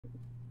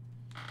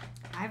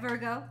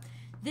Virgo.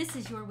 This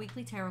is your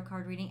weekly tarot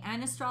card reading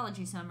and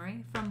astrology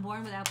summary from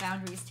Born Without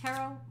Boundaries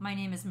Tarot. My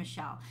name is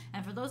Michelle.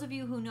 And for those of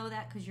you who know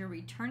that because you're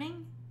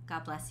returning,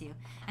 God bless you.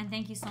 And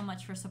thank you so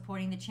much for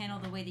supporting the channel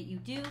the way that you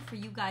do. For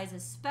you guys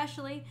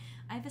especially,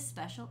 I have a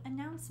special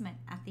announcement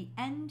at the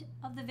end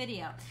of the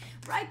video.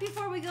 Right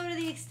before we go to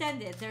the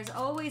extended, there's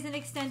always an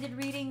extended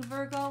reading,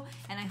 Virgo,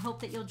 and I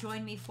hope that you'll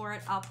join me for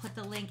it. I'll put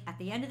the link at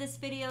the end of this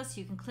video so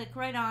you can click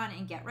right on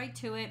and get right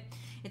to it.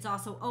 It's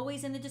also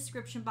always in the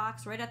description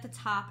box right at the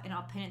top, and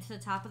I'll pin it to the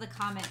top of the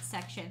comment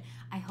section.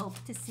 I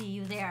hope to see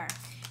you there.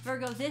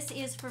 Virgo, this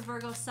is for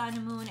Virgo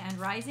sun, moon, and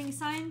rising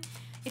sign.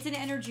 It's an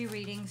energy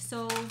reading,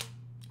 so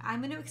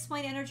I'm going to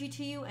explain energy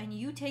to you, and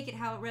you take it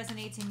how it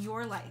resonates in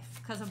your life,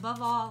 because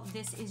above all,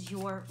 this is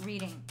your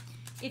reading.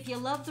 If you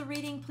love the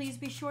reading, please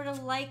be sure to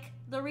like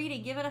the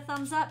reading. Give it a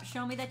thumbs up.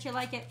 Show me that you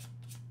like it.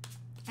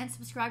 And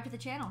subscribe to the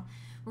channel.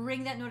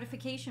 Ring that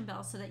notification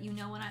bell so that you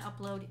know when I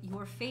upload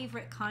your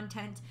favorite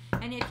content.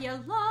 And if you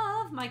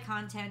love my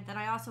content, then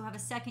I also have a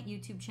second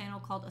YouTube channel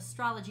called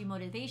Astrology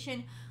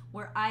Motivation,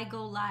 where I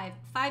go live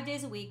 5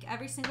 days a week,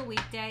 every single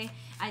weekday.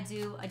 I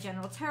do a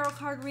general tarot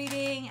card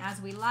reading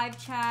as we live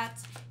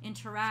chat,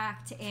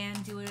 interact,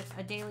 and do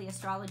a daily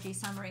astrology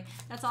summary.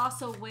 That's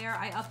also where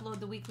I upload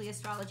the weekly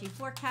astrology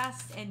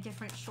forecasts and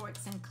different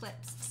shorts and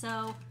clips.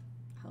 So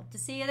hope to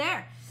see you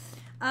there.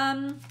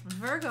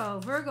 Virgo,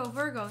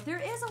 there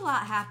is a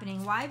lot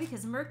happening. Why?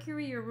 Because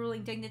Mercury, your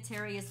ruling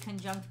dignitary, is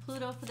conjunct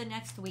Pluto for the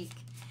next week.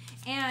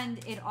 And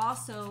it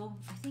also,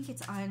 I think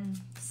it's on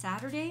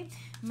Saturday,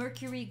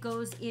 Mercury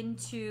goes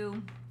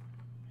into,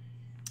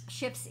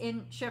 shifts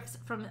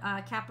from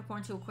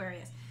Capricorn to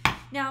Aquarius.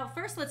 Now,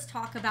 first let's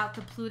talk about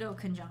the Pluto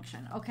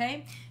conjunction,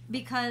 okay?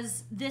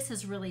 Because this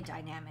is really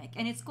dynamic,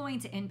 and it's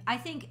going to, and I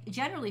think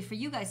generally for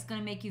you guys, it's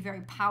going to make you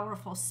very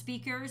powerful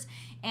speakers,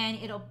 and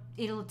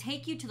it'll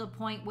take you to the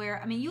point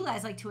where, I mean, you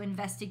guys like to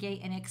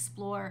investigate and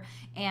explore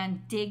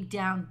and dig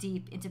down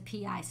deep into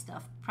PI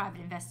stuff,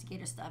 private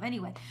investigator stuff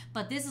anyway,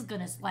 but this is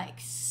going to like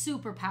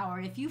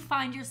superpower. If you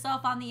find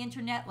yourself on the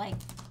internet like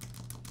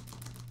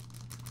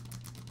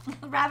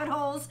rabbit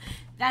holes,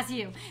 that's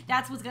you.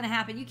 That's what's going to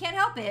happen. You can't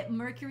help it.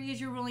 Mercury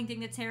is your ruling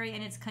dignitary,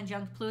 and it's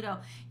conjunct Pluto.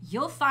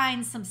 You'll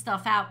find some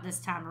stuff out this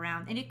time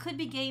around, and it could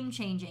be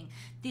game-changing.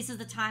 This is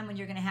the time when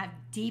you're going to have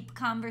deep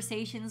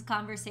conversations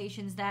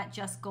that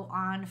just go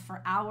on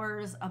for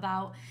hours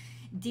about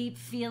deep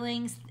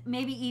feelings,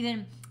 maybe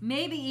even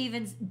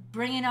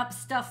bringing up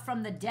stuff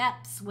from the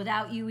depths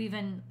without you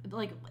even,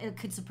 like, it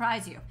could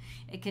surprise you.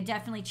 It could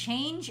definitely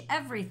change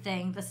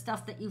everything, the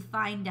stuff that you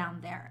find down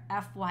there,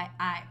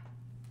 FYI.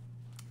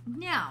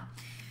 Now,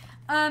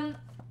 in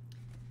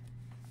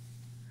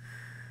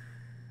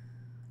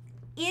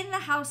the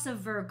house of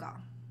Virgo,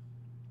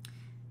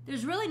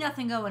 there's really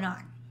nothing going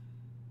on.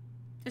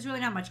 There's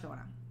really not much going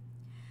on.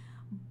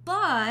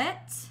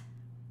 But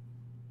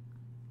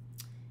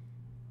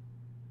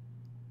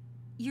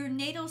your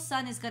natal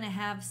sun is going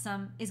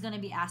to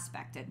be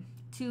aspected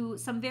to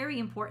some very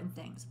important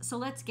things. So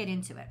let's get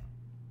into it.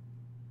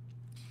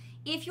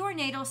 If your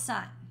natal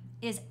sun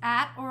is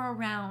at or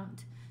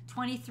around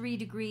 23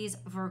 degrees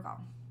Virgo,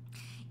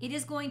 it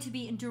is going to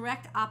be in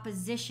direct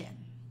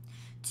opposition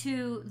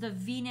to the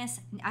Venus.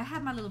 I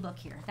have my little book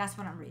here. That's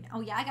what I'm reading.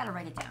 Oh yeah, I got to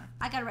write it down.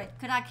 I got to write,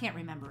 because I can't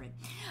remember it.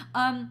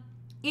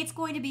 It's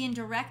going to be in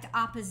direct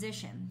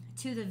opposition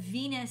to the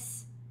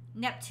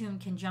Venus-Neptune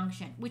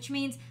conjunction, which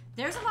means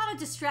there's a lot of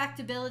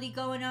distractibility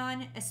going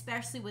on,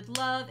 especially with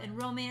love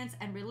and romance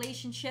and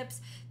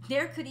relationships.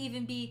 There could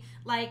even be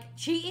like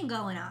cheating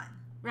going on,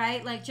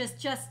 right? Like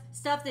just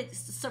stuff that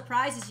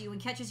surprises you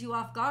and catches you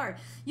off guard.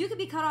 You could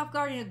be caught off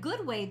guard in a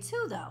good way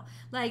too, though.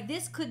 Like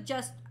this could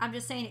just, I'm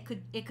just saying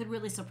it could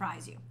really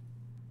surprise you.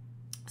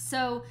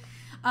 So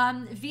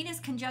Venus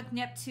conjunct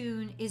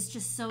Neptune is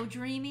just so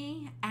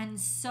dreamy and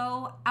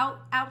so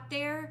out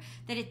there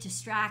that it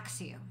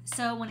distracts you.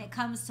 So when it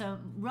comes to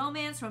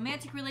romance,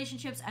 romantic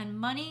relationships, and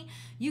money,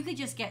 you could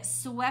just get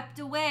swept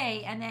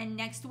away and then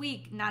next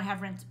week not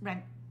have rent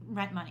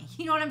money.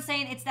 You know what I'm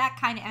saying? It's that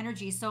kind of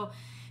energy. So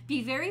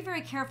be very,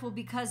 very careful,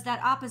 because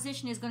that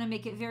opposition is going to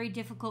make it very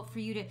difficult for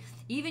you to,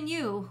 even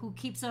you who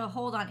keeps a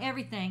hold on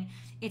everything,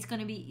 you're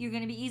going to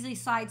be easily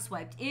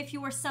sideswiped. If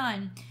your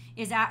sun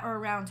is at or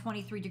around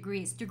 23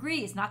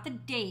 degrees, not the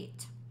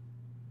date,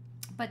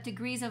 but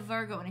degrees of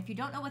Virgo. And if you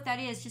don't know what that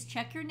is, just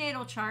check your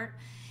natal chart,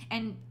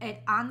 and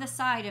on the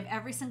side of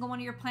every single one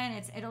of your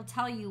planets, it'll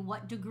tell you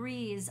what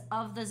degrees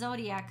of the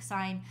zodiac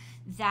sign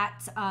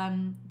that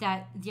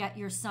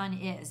your sun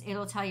is.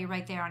 It'll tell you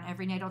right there on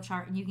every natal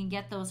chart, and you can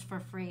get those for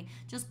free.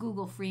 Just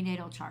Google free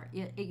natal chart.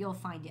 You'll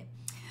find it.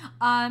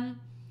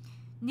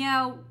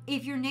 Now,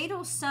 if your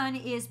natal sun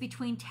is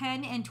between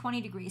 10 and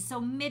 20 degrees, so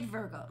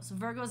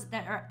Virgos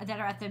that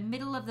are at the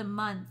middle of the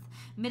month,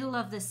 middle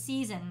of the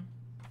season,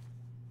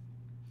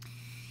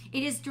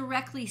 it is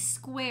directly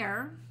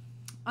square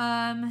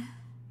to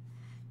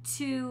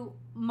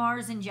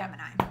Mars and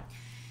Gemini.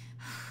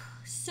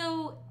 So,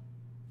 So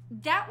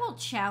that will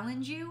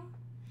challenge you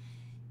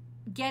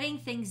getting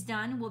things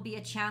done will be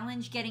a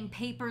challenge. Getting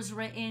papers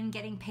written,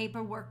 getting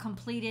paperwork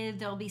completed.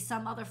 There'll be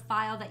some other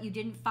file that you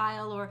didn't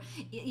file, or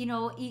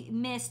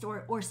missed,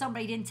 or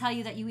somebody didn't tell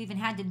you that you even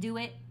had to do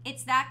it.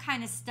 It's that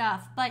kind of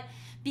stuff. But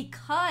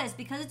because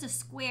it's a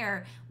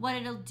square, what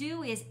it'll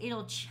do is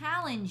it'll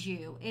challenge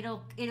you.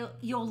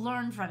 You'll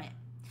learn from it.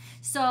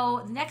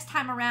 So next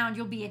time around,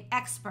 you'll be an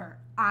expert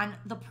on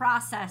the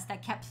process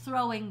that kept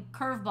throwing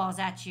curveballs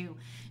at you.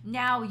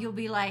 Now you'll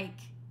be like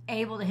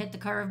able to hit the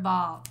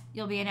curveball.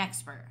 You'll be an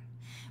expert,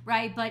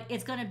 right? But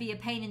it's going to be a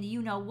pain in the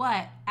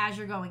you-know-what as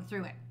you're going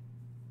through it.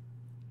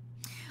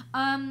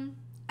 And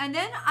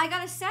then I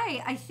got to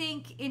say, I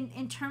think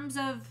in terms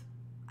of,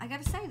 I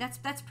got to say,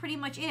 that's pretty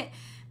much it.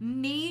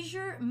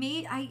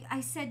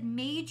 I said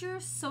major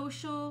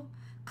social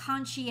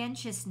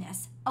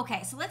conscientiousness.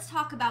 Okay, so let's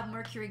talk about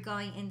Mercury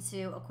going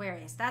into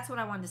Aquarius. That's what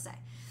I wanted to say.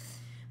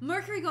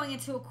 Mercury going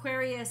into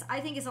Aquarius, I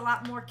think, is a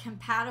lot more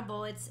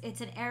compatible. It's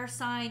an air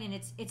sign, and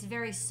it's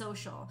very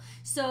social.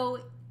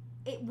 So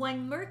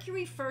when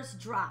Mercury first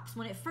drops,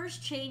 when it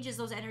first changes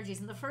those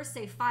energies in the first,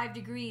 say, 5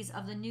 degrees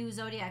of the new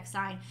zodiac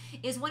sign,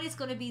 is when it's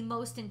going to be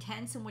most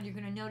intense and when you're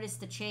going to notice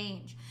the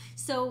change.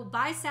 So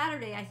by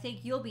Saturday, I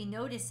think you'll be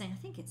noticing, I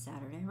think it's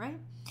Saturday, right?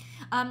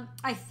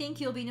 I think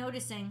you'll be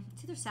noticing,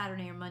 it's either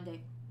Saturday or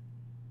Monday,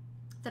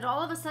 that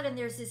all of a sudden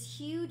there's this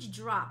huge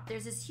drop,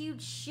 there's this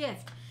huge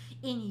shift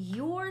in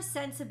your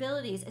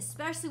sensibilities,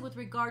 especially with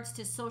regards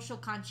to social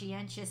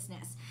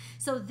conscientiousness.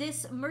 So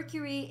this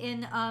Mercury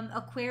in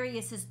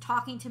Aquarius is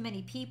talking to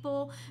many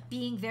people,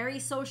 being very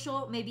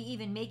social, maybe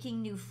even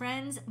making new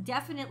friends,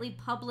 definitely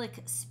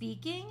public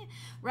speaking,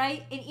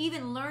 right? And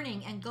even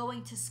learning and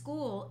going to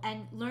school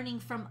and learning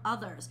from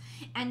others.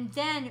 And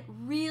then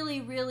really,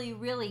 really,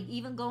 really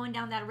even going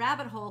down that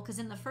rabbit hole, because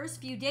in the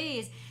first few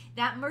days,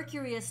 that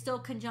Mercury is still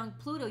conjunct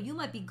Pluto. You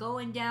might be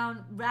going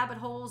down rabbit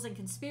holes and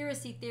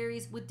conspiracy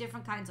theories with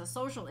different kinds of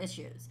social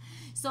issues.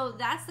 So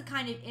that's the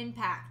kind of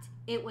impact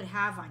it would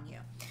have on you.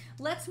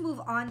 Let's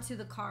move on to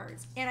the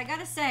cards. And I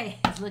gotta say,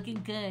 it's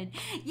looking good.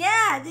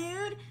 Yeah,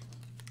 dude.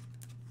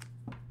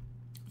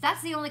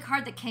 That's the only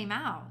card that came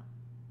out.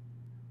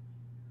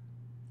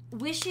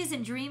 Wishes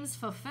and dreams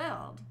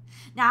fulfilled.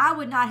 Now, I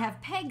would not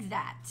have pegged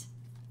that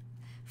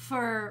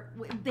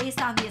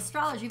based on the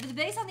astrology, but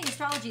based on the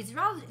astrology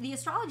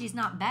is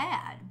not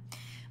bad,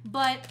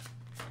 but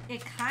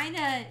it kind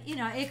of,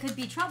 it could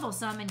be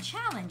troublesome and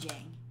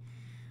challenging.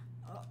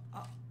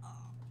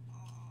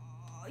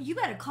 You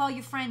better call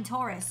your friend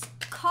Taurus.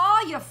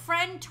 Call your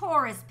friend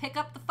Taurus. Pick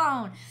up the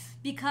phone,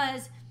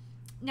 because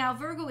now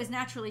Virgo is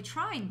naturally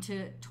trine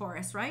to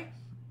Taurus, right?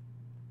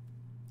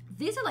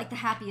 These are like the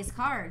happiest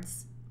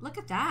cards. Look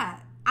at that.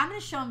 I'm going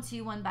to show them to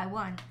you one by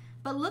one,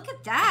 but look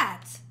at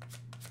that.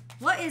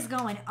 What is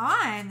going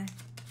on?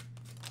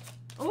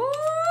 Ooh!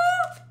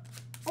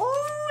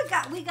 Ooh,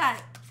 we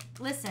got,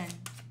 listen,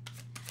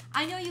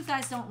 I know you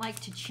guys don't like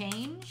to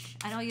change.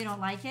 I know you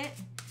don't like it,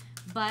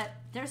 but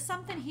there's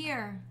something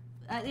here.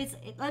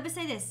 Let me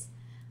say this.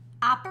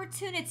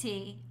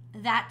 Opportunity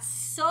that's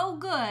so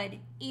good,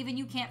 even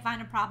you can't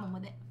find a problem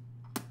with it.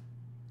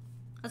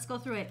 Let's go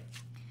through it.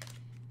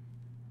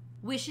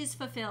 Wishes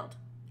fulfilled.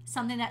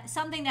 Something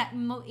that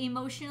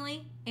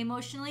emotionally,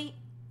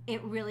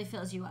 it really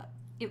fills you up.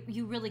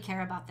 You really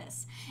care about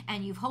this,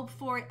 and you've hoped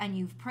for it, and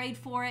you've prayed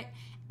for it,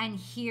 and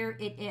here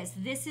it is.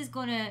 This is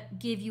going to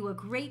give you a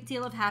great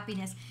deal of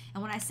happiness.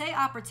 And when I say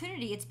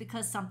opportunity, it's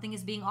because something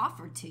is being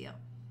offered to you.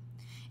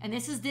 And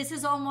this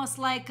is almost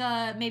like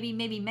maybe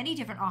many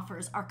different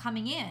offers are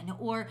coming in,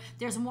 or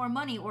there's more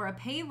money or a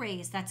pay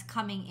raise that's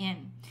coming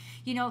in.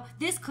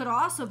 This could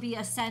also be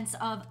a sense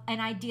of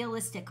an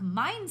idealistic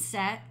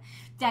mindset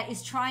that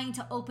is trying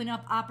to open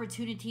up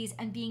opportunities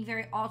and being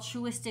very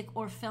altruistic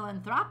or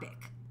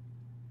philanthropic.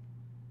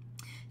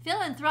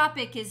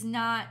 Philanthropic is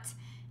not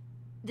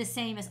the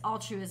same as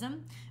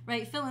altruism,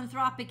 right?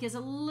 Philanthropic is a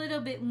little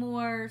bit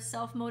more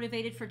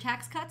self-motivated for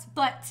tax cuts,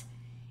 but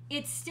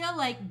it's still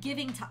like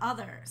giving to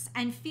others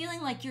and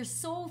feeling like you're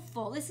so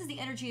full. This is the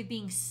energy of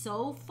being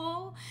so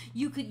full.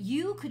 You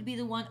could be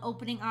the one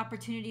opening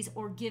opportunities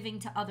or giving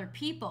to other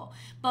people.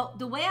 But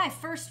the way I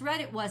first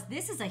read it was,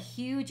 this is a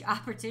huge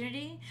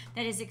opportunity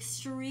that is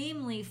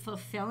extremely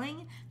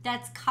fulfilling,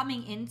 that's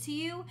coming into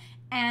you.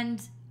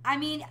 And I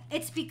mean,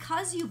 it's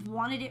because you've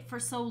wanted it for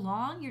so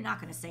long, you're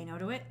not going to say no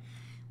to it.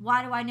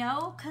 Why do I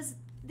know?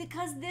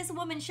 Because this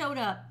woman showed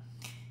up.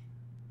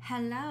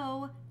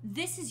 Hello,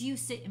 this is you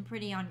sitting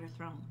pretty on your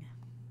throne.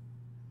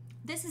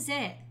 This is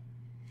it.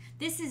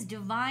 This is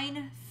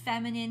divine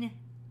feminine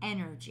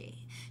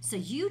energy. So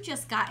you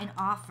just got an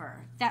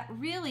offer that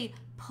really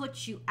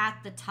puts you at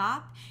the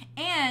top.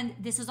 And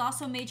this is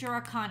also major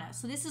arcana.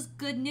 So this is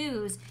good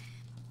news.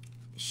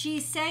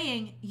 She's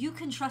saying you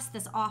can trust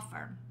this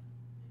offer.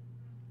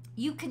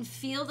 You can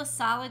feel the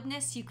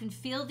solidness, you can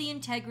feel the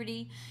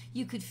integrity,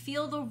 you could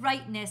feel the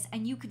rightness,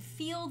 and you could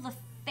feel the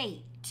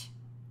fate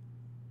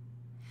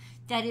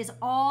that is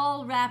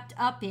all wrapped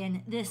up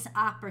in this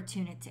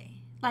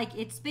opportunity. Like,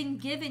 it's been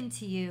given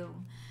to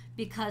you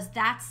because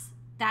that's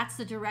That's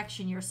the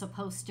direction you're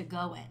supposed to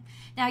go in.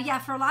 Now, yeah,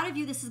 for a lot of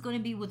you, this is going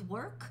to be with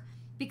work,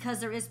 because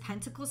there is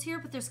pentacles here,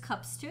 but there's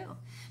cups too.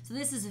 So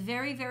this is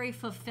very, very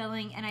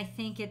fulfilling, and I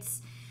think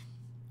it's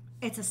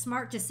a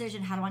smart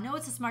decision. How do I know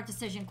it's a smart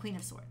decision? Queen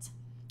of Swords.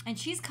 And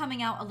she's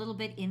coming out a little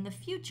bit in the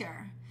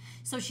future.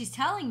 So she's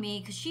telling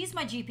me, because she's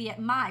my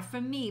GPS,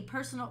 for me,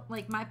 personal,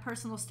 like my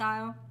personal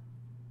style,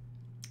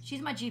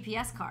 she's my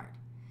GPS card.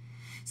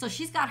 So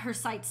she's got her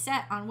sights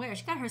set on where?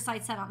 She's got her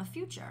sights set on the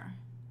future.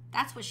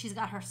 That's what she's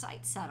got her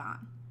sights set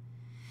on.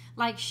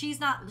 Like she's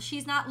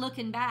not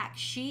looking back.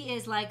 She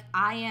is like,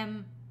 I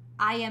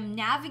am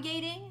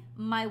navigating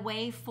my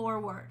way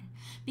forward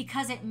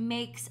because it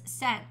makes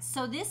sense.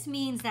 So this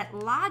means that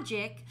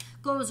logic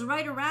goes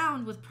right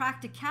around with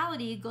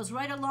practicality, goes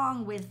right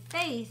along with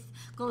faith,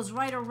 goes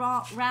right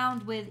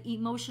around with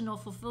emotional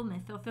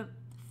fulfillment.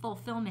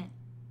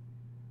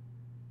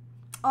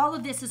 All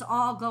of this is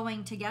all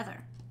going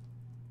together.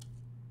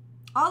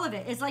 All of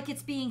it is like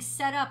it's being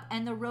set up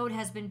and the road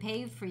has been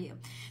paved for you.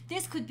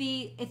 This could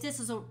be, if this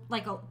is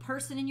like a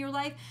person in your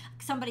life,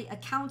 somebody, a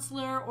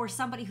counselor, or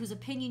somebody whose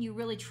opinion you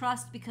really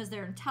trust because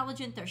they're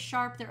intelligent, they're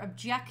sharp, they're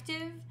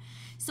objective.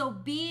 So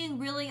being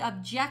really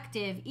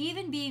objective,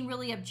 even being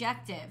really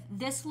objective,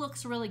 this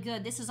looks really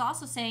good. This is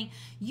also saying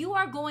you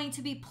are going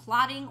to be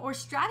plotting or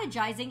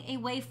strategizing a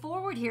way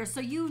forward here. So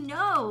you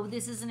know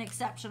this is an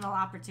exceptional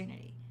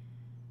opportunity.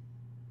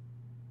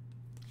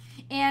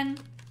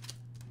 And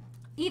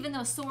even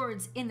though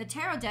swords in the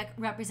tarot deck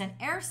represent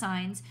air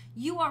signs,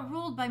 you are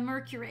ruled by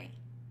Mercury.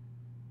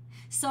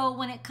 So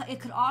when it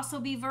could also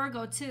be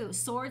Virgo too.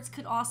 Swords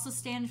could also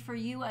stand for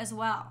you as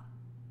well,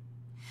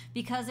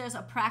 because there's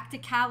a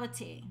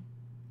practicality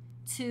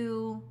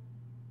to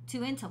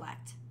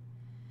intellect.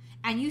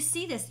 And you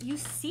see this, you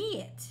see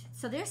it.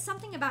 So there's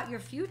something about your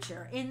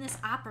future in this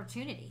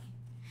opportunity.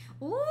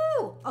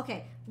 Ooh,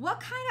 okay.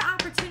 What kind of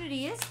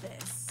opportunity is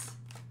this?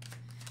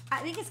 I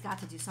think it's got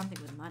to do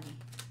something with money.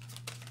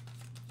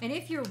 And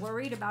if you're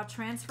worried about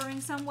transferring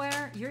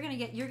somewhere, you're gonna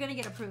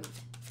get approved.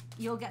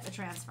 You'll get the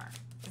transfer.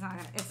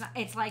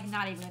 It's like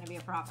not even gonna be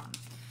a problem.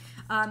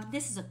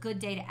 This is a good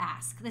day to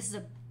ask. This is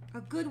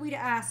a good way to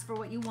ask for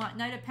what you want.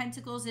 Knight of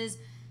Pentacles is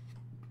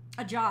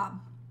a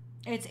job.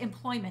 It's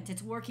employment.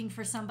 It's working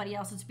for somebody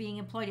else. It's being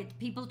employed.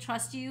 People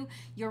trust you.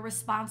 You're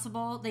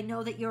responsible. They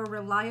know that you're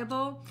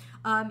reliable.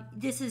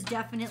 This is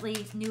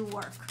definitely new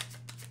work.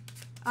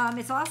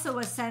 It's also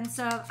a sense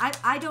of,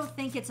 I don't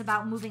think it's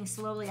about moving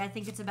slowly. I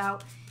think it's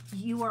about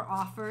you are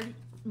offered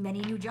many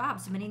new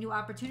jobs, many new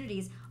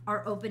opportunities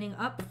are opening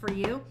up for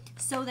you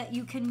so that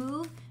you can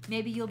move.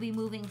 Maybe you'll be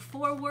moving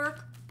for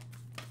work,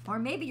 or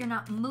maybe you're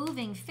not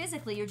moving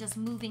physically, you're just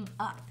moving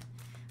up,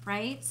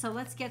 right? So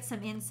let's get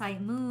some insight.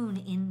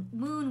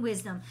 Moon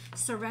wisdom.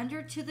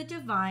 Surrender to the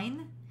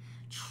divine,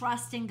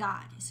 trust in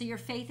God. So your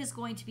faith is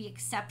going to be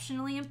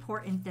exceptionally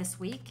important this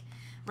week.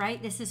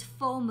 Right? This is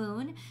full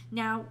moon.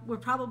 Now, we're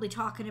probably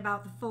talking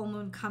about the full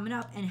moon coming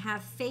up, and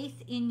have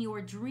faith in your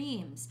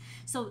dreams.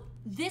 So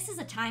this is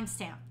a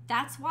timestamp.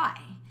 That's why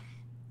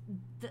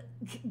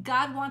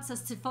God wants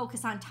us to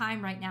focus on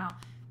time right now.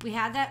 We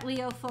had that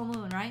Leo full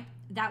moon, right?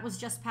 That was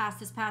just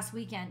this past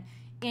weekend.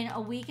 In a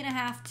week and a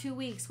half, 2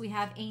 weeks, we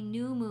have a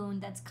new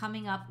moon that's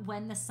coming up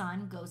when the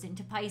sun goes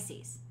into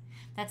Pisces.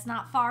 That's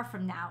not far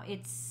from now.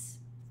 It's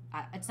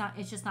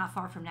just not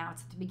far from now.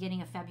 It's at the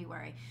beginning of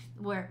February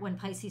when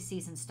Pisces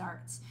season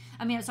starts.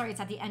 It's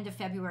at the end of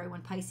February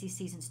when Pisces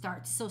season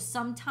starts. So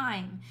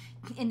sometime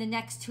in the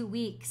next 2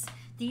 weeks,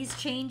 these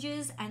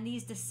changes and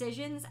these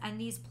decisions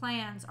and these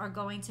plans are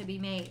going to be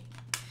made.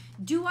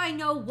 Do I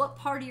know what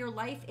part of your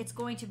life it's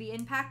going to be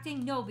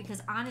impacting? No,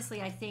 because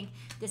honestly, I think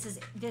this is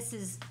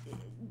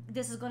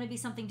going to be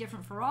something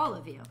different for all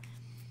of you.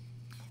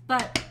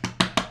 But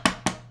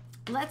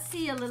let's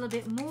see a little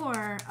bit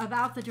more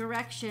about the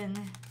direction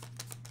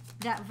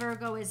that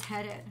Virgo is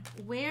headed.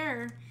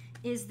 Where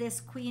is this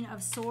Queen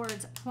of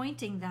Swords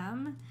pointing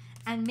them?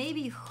 And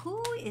maybe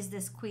who is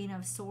this Queen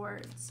of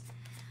Swords?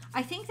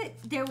 I think that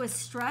there was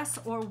stress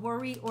or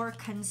worry or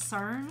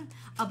concern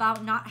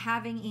about not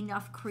having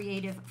enough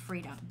creative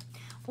freedom,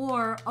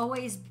 or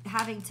always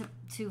having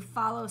to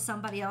follow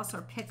somebody else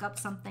or pick up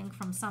something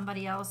from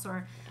somebody else,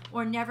 or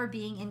never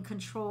being in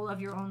control of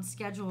your own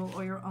schedule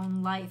or your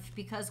own life,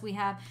 because we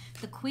have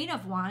the Queen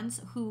of Wands,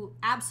 who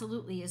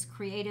absolutely is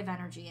creative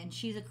energy, and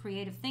she's a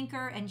creative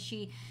thinker, and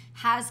she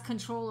has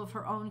control of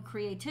her own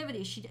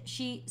creativity.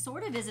 She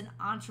sort of is an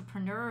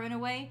entrepreneur in a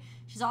way.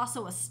 She's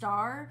also a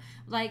star,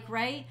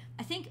 right?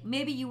 I think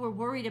maybe you were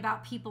worried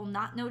about people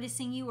not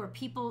noticing you, or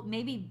people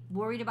maybe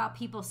worried about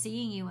people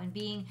seeing you and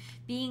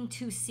being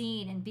too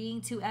seen and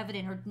being too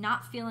evident, or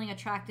not feeling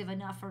attractive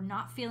enough, or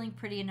not feeling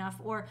pretty enough,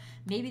 or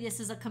maybe this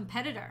is a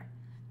competitor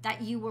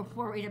that you were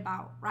worried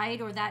about, right?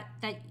 Or that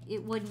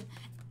it wouldn't,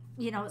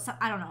 so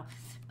I don't know.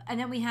 And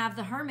then we have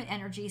the Hermit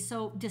energy,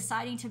 so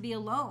deciding to be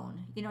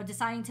alone,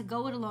 deciding to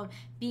go it alone,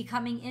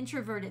 becoming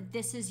introverted.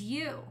 This is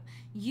you.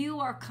 You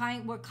were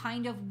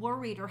kind of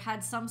worried or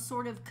had some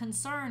sort of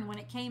concern when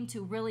it came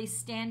to really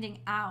standing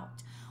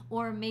out,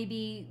 or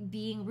maybe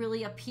being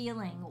really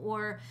appealing,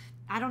 or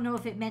I don't know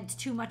if it meant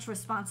too much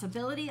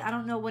responsibility. I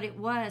don't know what it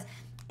was.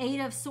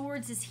 Eight of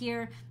Swords is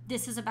here.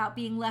 This is about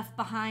being left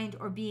behind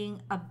or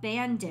being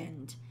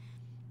abandoned.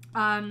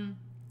 And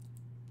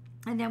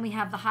then we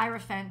have the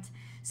Hierophant.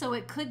 So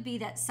it could be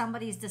that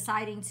somebody's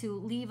deciding to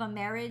leave a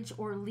marriage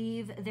or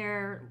leave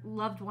their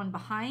loved one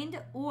behind,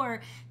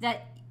 or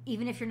that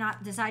even if you're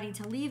not deciding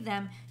to leave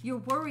them, you're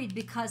worried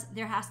because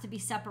there has to be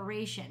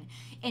separation.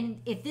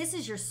 And if this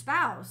is your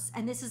spouse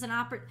and this is an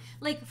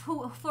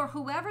for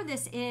whoever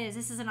this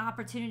is an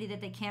opportunity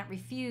that they can't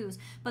refuse,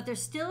 but there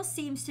still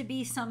seems to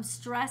be some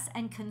stress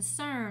and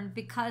concern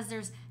because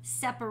there's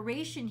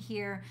separation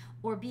here,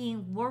 or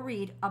being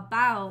worried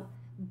about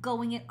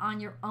going it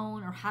on your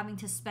own, or having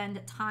to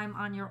spend time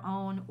on your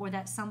own, or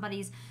that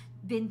somebody's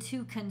been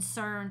too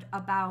concerned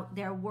about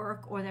their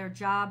work or their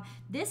job.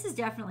 This is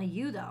definitely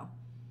you though.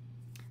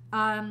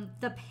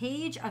 The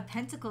Page of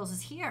Pentacles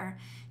is here.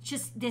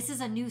 Just, this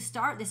is a new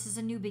start. This is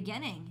a new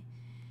beginning.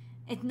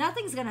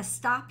 Nothing's going to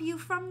stop you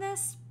from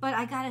this, but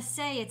I got to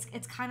say,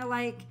 it's kind of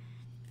like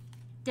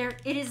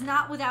it is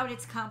not without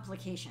its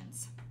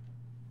complications.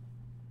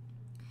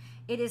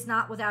 It is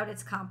not without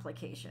its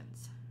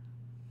complications.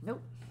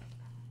 Nope.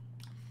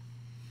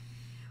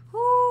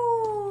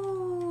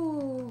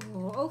 Ooh,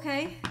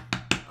 okay.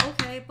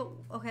 Okay, but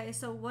okay,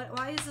 so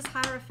why is this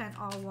Hierophant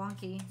all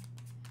wonky?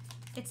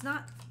 It's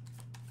not,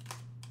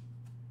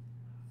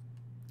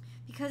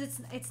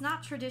 because it's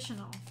not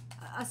traditional.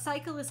 A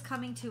cycle is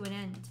coming to an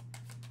end.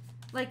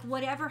 Like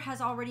whatever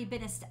has already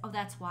been oh,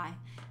 that's why.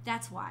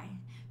 That's why.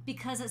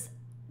 Because of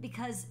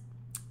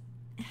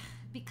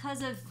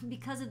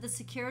the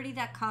security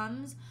that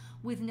comes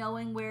with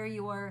knowing where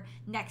your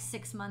next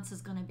 6 months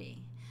is going to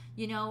be.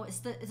 You know, it's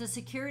the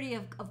security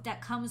of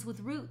that comes with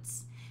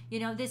roots. You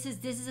know, this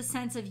is a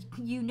sense of,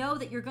 you know,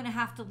 that you're going to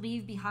have to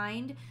leave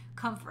behind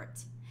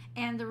comfort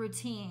and the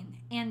routine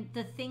and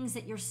the things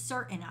that you're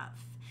certain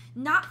of.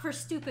 Not for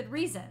stupid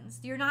reasons.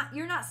 You're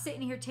not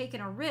sitting here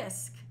taking a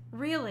risk,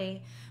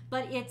 really,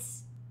 but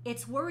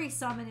it's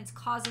worrisome and it's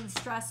causing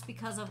stress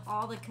because of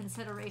all the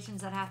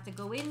considerations that have to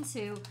go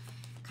into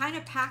kind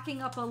of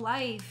packing up a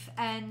life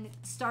and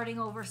starting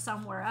over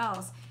somewhere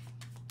else.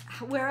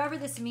 Wherever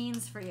this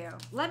means for you.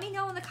 Let me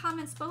know in the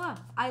comments below.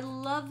 I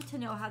love to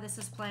know how this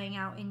is playing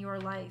out in your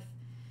life.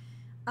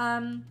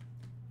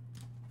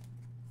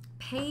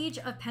 Page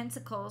of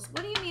Pentacles.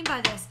 What do you mean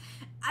by this?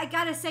 I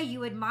gotta say,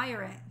 you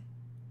admire it.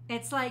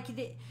 It's like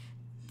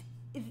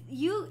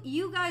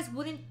you guys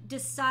wouldn't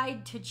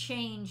decide to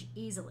change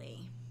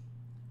easily,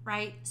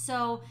 right?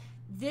 So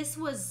this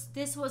was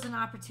an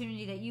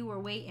opportunity that you were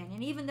waiting.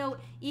 And even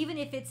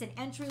if it's an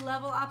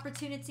entry-level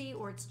opportunity,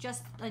 or it's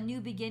just a new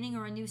beginning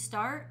or a new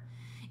start,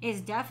 it's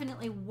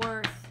definitely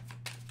worth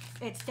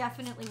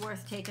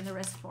taking the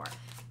risk for.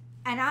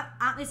 And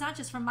it's not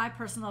just from my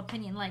personal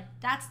opinion. Like,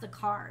 that's the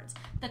cards.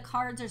 The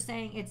cards are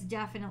saying it's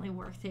definitely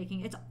worth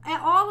taking. It's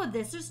all of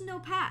this. There's no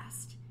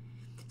past.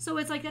 So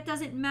it's like, that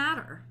doesn't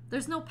matter.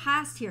 There's no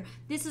past here.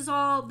 This is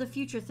all the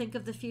future. Think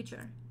of the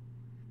future.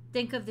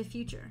 Think of the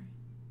future.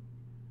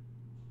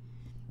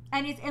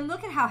 And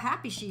look at how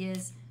happy she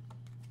is.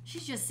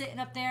 She's just sitting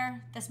up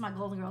there. That's my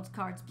Golden Girls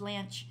cards,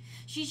 Blanche.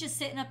 She's just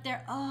sitting up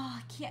there. Oh,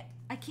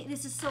 I can't.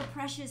 This is so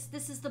precious.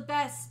 This is the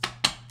best.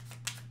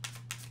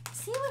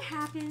 See what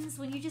happens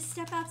when you just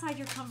step outside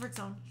your comfort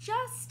zone.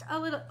 Just a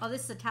little. Oh,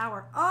 this is a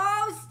Tower.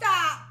 Oh,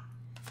 stop.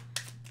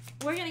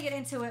 We're going to get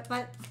into it,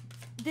 but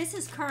this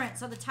is current,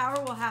 so the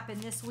Tower will happen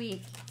this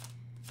week.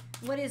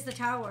 What is the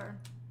Tower?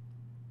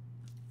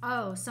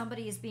 Oh,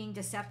 somebody is being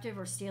deceptive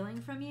or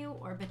stealing from you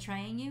or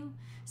betraying you.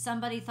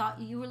 Somebody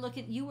thought you were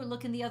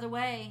looking the other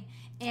way,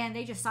 and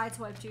they just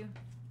sideswiped you.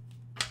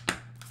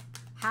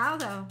 How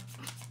though?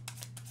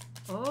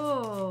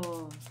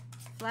 Oh,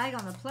 flag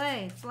on the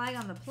play. Flag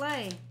on the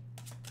play.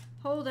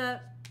 Hold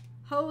up.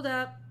 Hold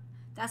up.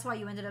 That's why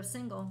you ended up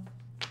single.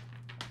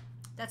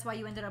 That's why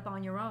you ended up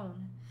on your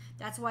own.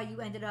 That's why you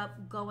ended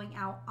up going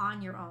out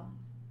on your own.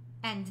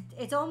 And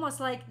it's almost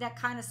like that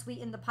kind of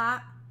sweetened the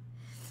pot,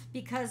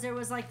 because there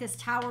was like this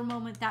Tower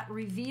moment that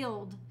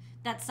revealed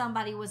that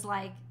somebody was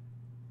like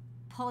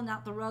pulling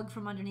out the rug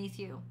from underneath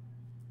you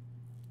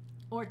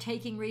or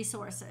taking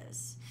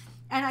resources.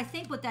 And I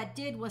think what that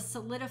did was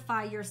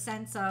solidify your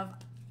sense of,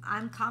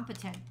 I'm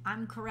competent,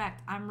 I'm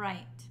correct, I'm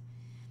right.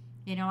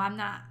 You know, I'm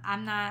not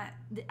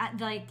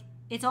like,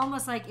 it's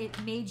almost like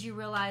it made you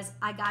realize,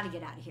 I got to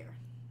get out of here.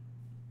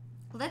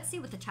 Let's see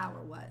what the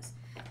Tower was.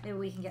 Maybe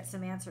we can get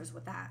some answers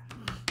with that.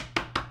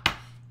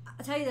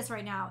 I'll tell you this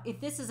right now.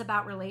 If this is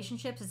about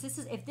relationships,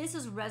 if this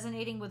is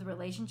resonating with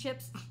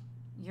relationships,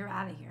 you're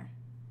out of here.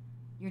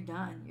 You're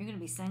done. You're going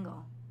to be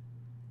single.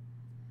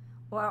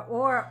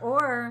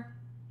 Or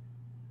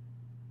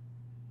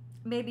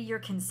maybe you're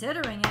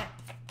considering it.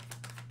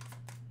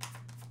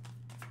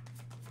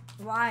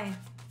 Why?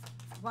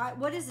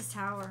 What is this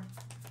Tower?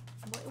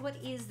 What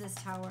is this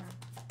Tower?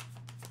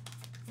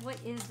 What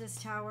is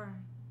this Tower?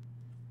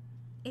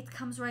 It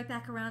comes right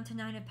back around to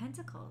Nine of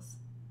Pentacles.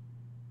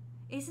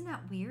 Isn't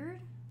that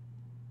weird?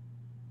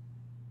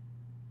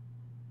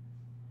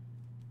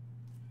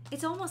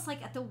 it's almost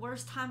like at the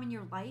worst time in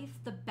your life,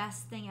 the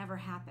best thing ever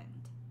happened.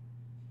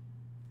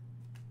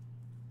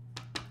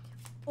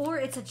 Or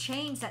it's a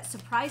change that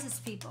surprises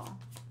people,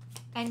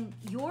 and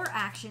your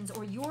actions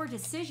or your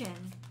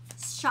decision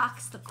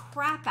shocks the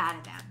crap out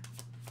of them.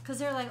 Because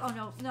they're like,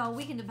 oh, no,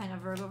 we can depend on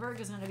Virgo.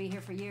 Virgo's going to be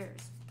here for years.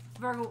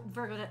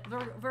 Virgo.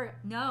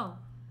 No,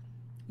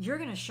 you're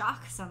going to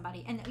shock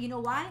somebody. And you know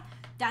why?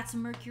 That's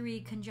Mercury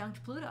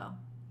conjunct Pluto.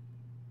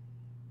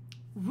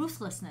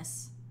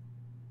 Ruthlessness.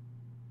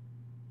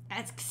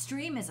 That's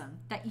extremism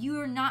that you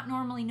are not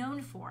normally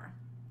known for.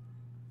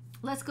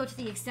 Let's go to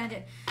the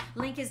extended.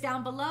 Link is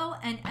down below,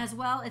 and as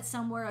well, it's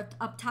somewhere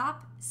up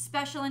top.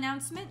 Special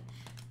announcement.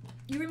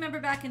 You remember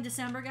back in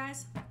December,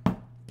 guys,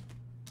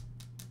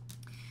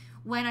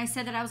 when I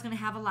said that I was going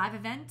to have a live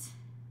event,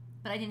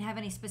 but I didn't have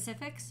any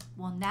specifics?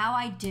 Well, now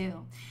I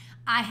do.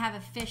 I have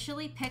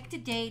officially picked a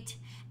date,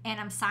 and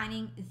I'm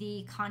signing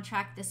the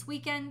contract this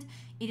weekend.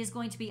 It is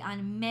going to be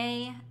on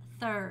May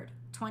 3rd.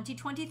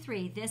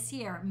 2023, this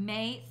year,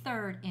 May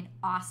 3rd in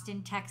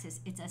Austin,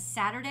 Texas. It's a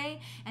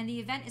Saturday, and the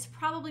event is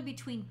probably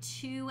between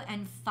 2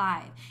 and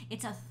 5.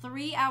 It's a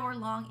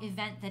 3-hour-long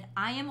event that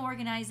I am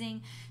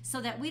organizing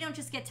so that we don't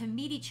just get to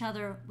meet each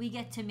other, we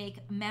get to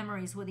make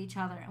memories with each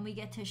other, and we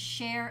get to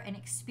share an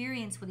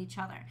experience with each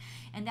other.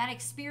 And that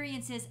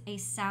experience is a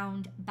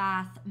sound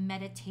bath,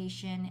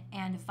 meditation,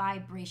 and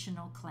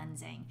vibrational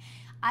cleansing.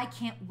 I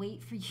can't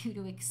wait for you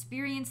to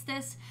experience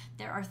this.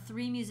 There are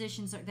 3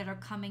 musicians that are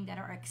coming that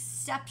are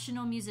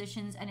exceptional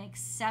musicians and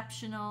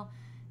exceptional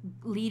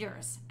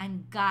leaders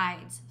and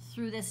guides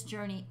through this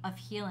journey of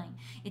healing.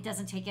 It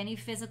doesn't take any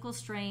physical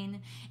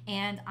strain.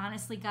 And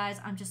honestly, guys,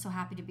 I'm just so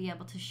happy to be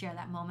able to share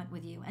that moment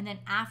with you. And then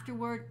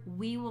afterward,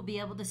 we will be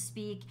able to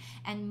speak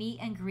and meet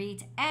and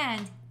greet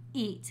and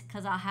eat,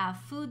 because I'll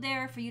have food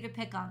there for you to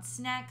pick on,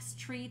 snacks,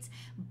 treats,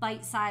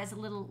 bite-sized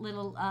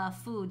little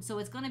food. So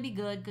it's going to be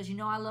good, because you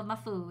know I love my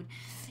food.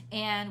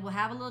 And we'll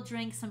have a little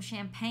drink, some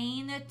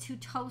champagne to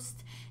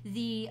toast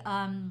the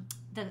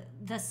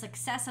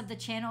success of the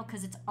channel,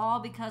 because it's all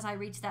because I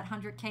reached that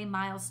 100K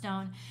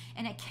milestone,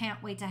 and I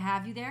can't wait to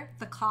have you there.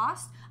 The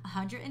cost,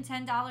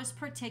 $110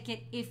 per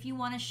ticket if you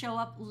want to show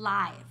up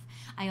live.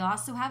 I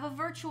also have a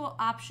virtual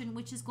option,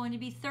 which is going to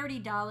be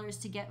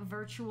 $30 to get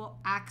virtual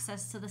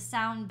access to the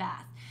sound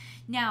bath.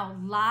 Now,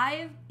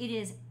 live, it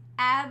is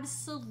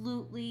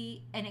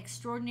absolutely an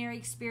extraordinary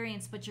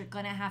experience, but you're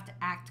going to have to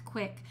act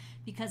quick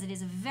because it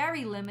is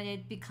very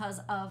limited because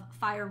of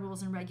fire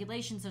rules and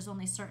regulations. There's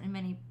only certain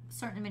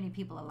many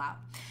people allowed.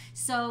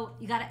 So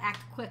you got to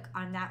act quick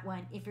on that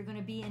one. If you're going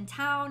to be in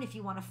town, if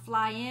you want to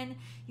fly in,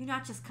 you're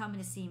not just coming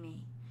to see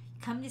me.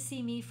 Come to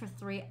see me for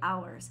 3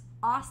 hours.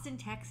 Austin,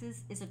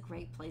 Texas is a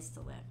great place to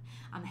live.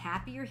 I'm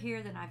happier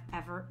here than I've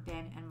ever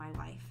been in my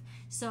life.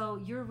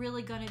 So you're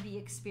really going to be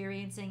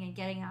experiencing and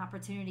getting an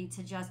opportunity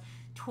to just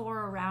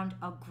tour around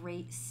a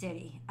great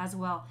city as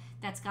well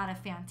that's got a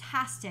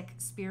fantastic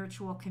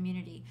spiritual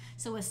community.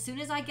 So as soon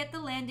as I get the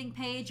landing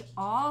page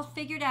all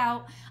figured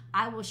out,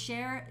 I will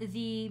share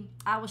the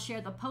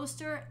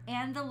poster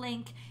and the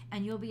link,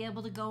 and you'll be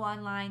able to go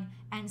online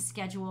and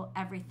schedule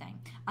everything.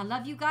 I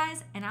love you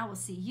guys, and I will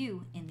see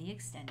you in the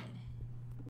extended.